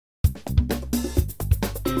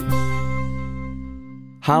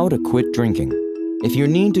How to quit drinking. If your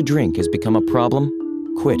need to drink has become a problem,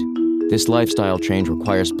 quit. This lifestyle change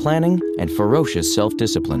requires planning and ferocious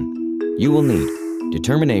self-discipline. You will need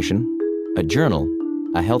determination, a journal,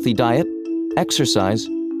 a healthy diet, exercise,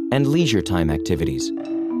 and leisure time activities.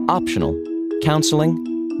 Optional, counseling,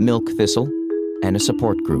 milk thistle, and a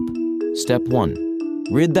support group. Step 1.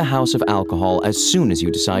 Rid the house of alcohol as soon as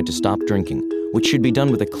you decide to stop drinking, which should be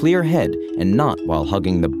done with a clear head and not while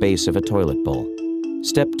hugging the base of a toilet bowl.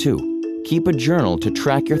 Step 2. Keep a journal to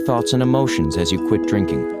track your thoughts and emotions as you quit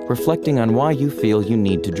drinking, reflecting on why you feel you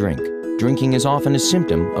need to drink. Drinking is often a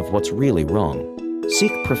symptom of what's really wrong.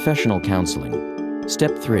 Seek professional counseling.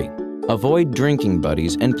 Step 3. Avoid drinking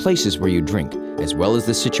buddies and places where you drink, as well as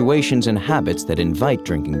the situations and habits that invite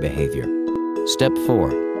drinking behavior. Step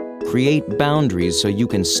 4. Create boundaries so you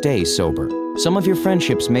can stay sober. Some of your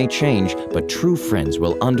friendships may change, but true friends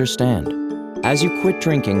will understand. As you quit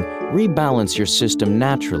drinking, rebalance your system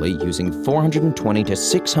naturally using 420 to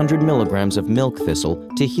 600 milligrams of milk thistle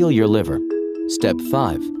to heal your liver. Step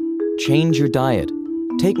 5. Change your diet.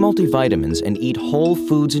 Take multivitamins and eat whole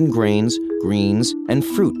foods and grains, greens, and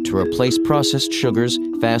fruit to replace processed sugars,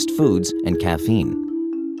 fast foods, and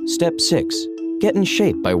caffeine. Step 6. Get in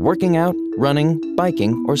shape by working out, running,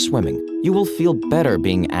 biking, or swimming. You will feel better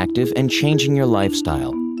being active and changing your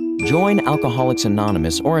lifestyle. Join Alcoholics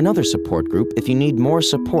Anonymous or another support group if you need more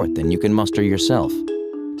support than you can muster yourself.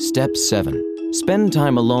 Step 7. Spend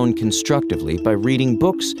time alone constructively by reading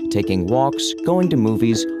books, taking walks, going to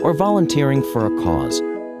movies, or volunteering for a cause.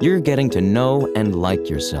 You're getting to know and like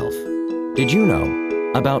yourself. Did you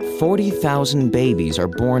know? About 40,000 babies are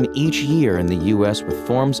born each year in the U.S. with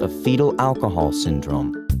forms of fetal alcohol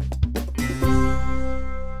syndrome.